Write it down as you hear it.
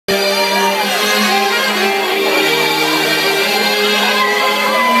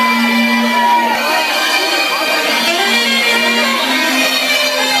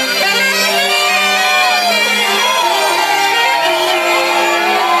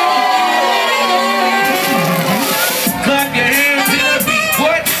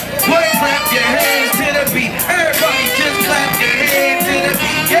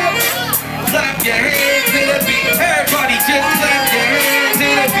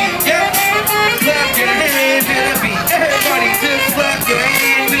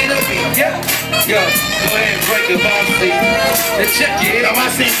Yo, go ahead and break the ball, see. And check it. Now I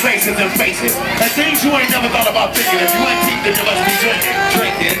see faces and faces. And things you ain't never thought about thinking. If you ain't deep, then you must be drinking.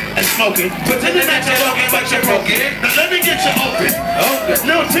 Drinking And smoking. Pretending that you're walking, but you're broken. Now let me get you open. Open.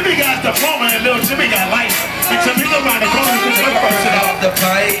 Little Timmy got the diploma and little Jimmy got life. And Timmy go around the corner and just burst it off out. the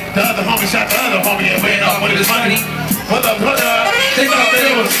pipe. The other homie shot the other homie and ran off with his money. Brother, they thought that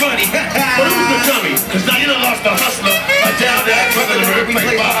it was funny. But it was the dummy. Cause now you done lost the hustler. Down there, brother, the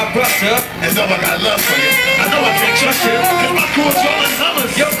replay by brother. And though I got love for you, I know I can't trust you. Cause my crew's rolling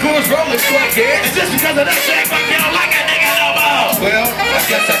numbers. Your crew's rolling quick, yeah. And just because of that jack, like you don't like a nigga no more. Well, I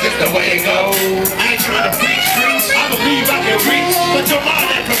guess that's just the way it goes. I ain't trying to preach streets. I believe I can reach. But your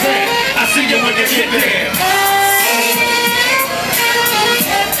mind ain't prepared. I see you when you get there.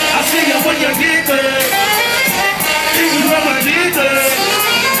 I see you when you get there. If you ever get there.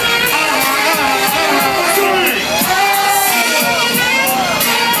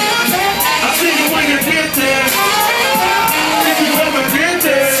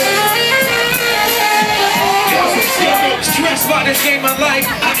 About this game of life,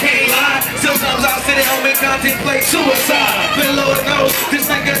 I can't lie. Sometimes I sit at home and contemplate suicide. But Lord knows, this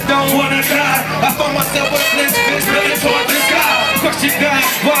nigga don't wanna die. I find myself with this fist looking toward the sky. Question God,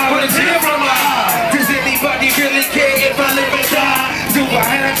 why with a tear from my eye? Does anybody really care if I live and die? Do I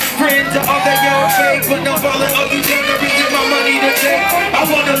have friends or are they all fake? But no falling, oh you down the reason my money to take. I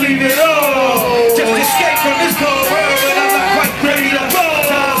wanna leave it all, just escape from this cold world. But I'm not quite ready to go.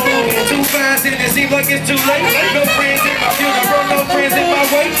 Time's moving too fast and it seems like it's too late. No friends in my funeral, no friends in my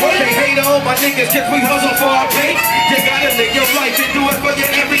way. They hate all my niggas cause we hustle for our pay. You gotta live your life and do it for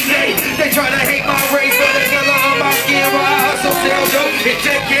your everyday. They try to hate my race but the color of my skin. While I hustle, sell dope and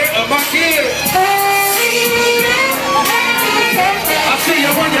take care of my kids. I see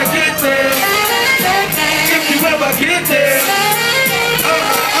you when you get there. If you ever get there.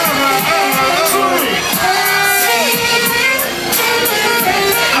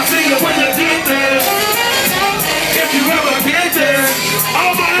 I see you when you get there. If you ever get there.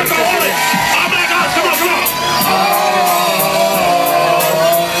 Oh my alcoholic. Oh my God, come on, come on.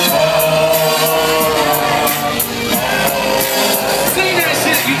 See that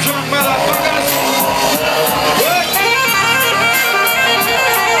shit, you drunk motherfuckers? What?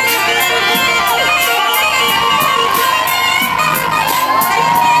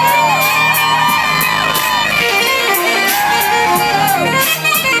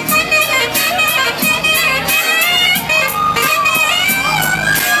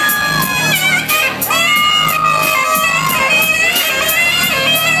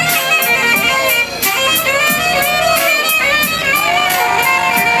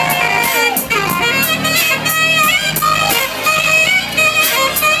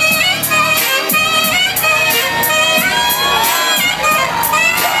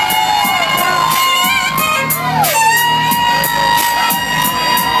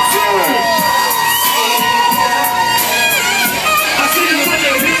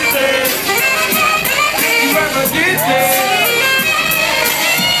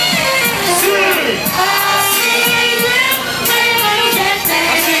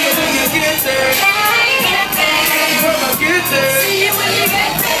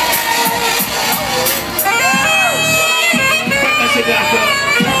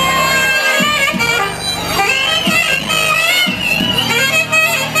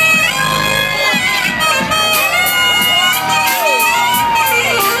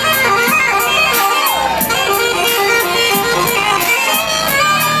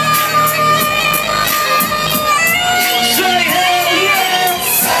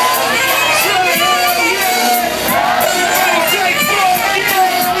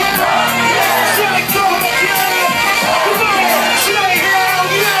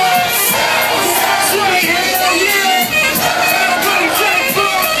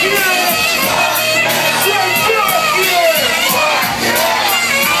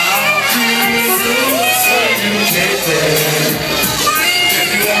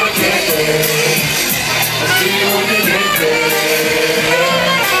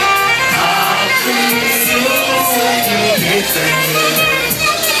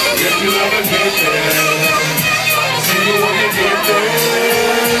 If you ever get there, see you when you get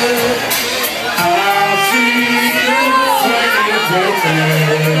there. I'll see you when you get there.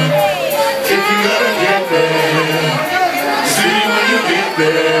 If you ever get there, see you when you get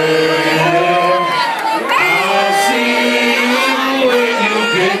there. I'll see you when you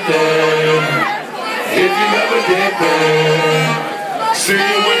get there. If you ever get there, see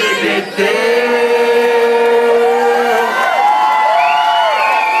you when you get there.